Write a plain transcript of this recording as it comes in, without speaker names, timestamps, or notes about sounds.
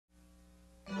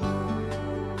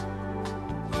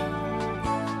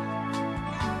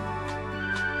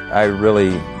I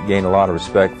really gained a lot of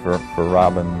respect for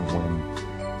Robin when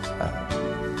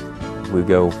we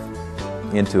go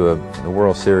into the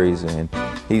World Series, and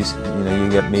he's,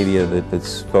 you got media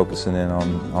that's focusing in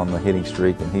on the hitting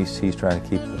streak, and he's trying to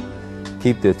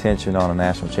keep the attention on a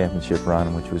national championship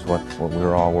run, which was what we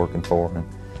were all working for. And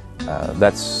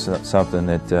that's something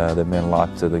that meant a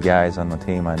lot to the guys on the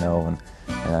team, I know,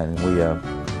 and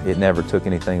it never took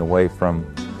anything away from.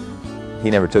 He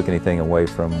never took anything away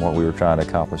from what we were trying to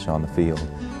accomplish on the field,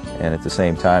 and at the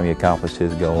same time, he accomplished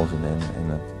his goals. And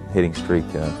the hitting streak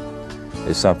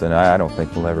is something I don't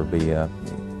think will ever be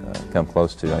come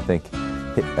close to. I think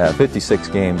 56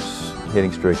 games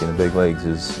hitting streak in the big leagues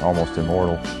is almost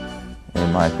immortal,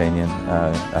 in my opinion.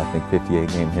 I think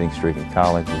 58-game hitting streak in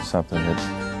college is something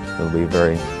that will be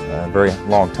a very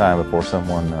long time before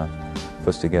someone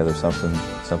puts together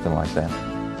something like that.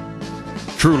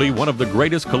 Truly one of the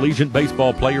greatest collegiate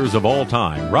baseball players of all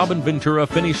time, Robin Ventura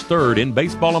finished third in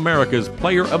Baseball America's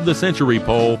Player of the Century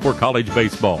poll for college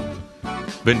baseball.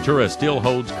 Ventura still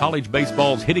holds college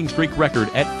baseball's hitting streak record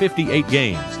at 58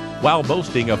 games, while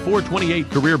boasting a .428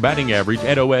 career batting average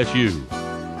at OSU.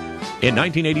 In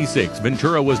 1986,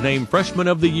 Ventura was named Freshman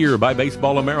of the Year by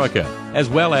Baseball America, as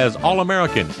well as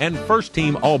All-American and First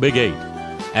Team All-Big Eight.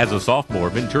 As a sophomore,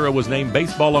 Ventura was named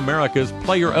Baseball America's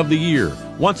Player of the Year,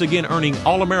 once again earning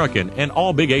All-American and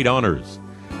All-Big Eight honors.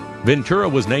 Ventura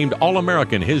was named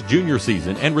All-American his junior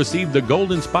season and received the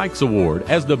Golden Spikes Award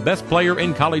as the best player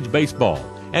in college baseball,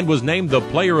 and was named the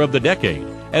Player of the Decade,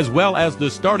 as well as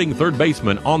the starting third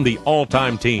baseman on the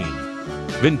all-time team.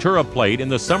 Ventura played in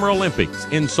the Summer Olympics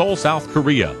in Seoul, South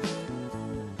Korea.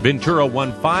 Ventura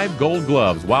won 5 Gold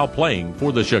Gloves while playing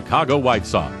for the Chicago White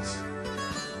Sox.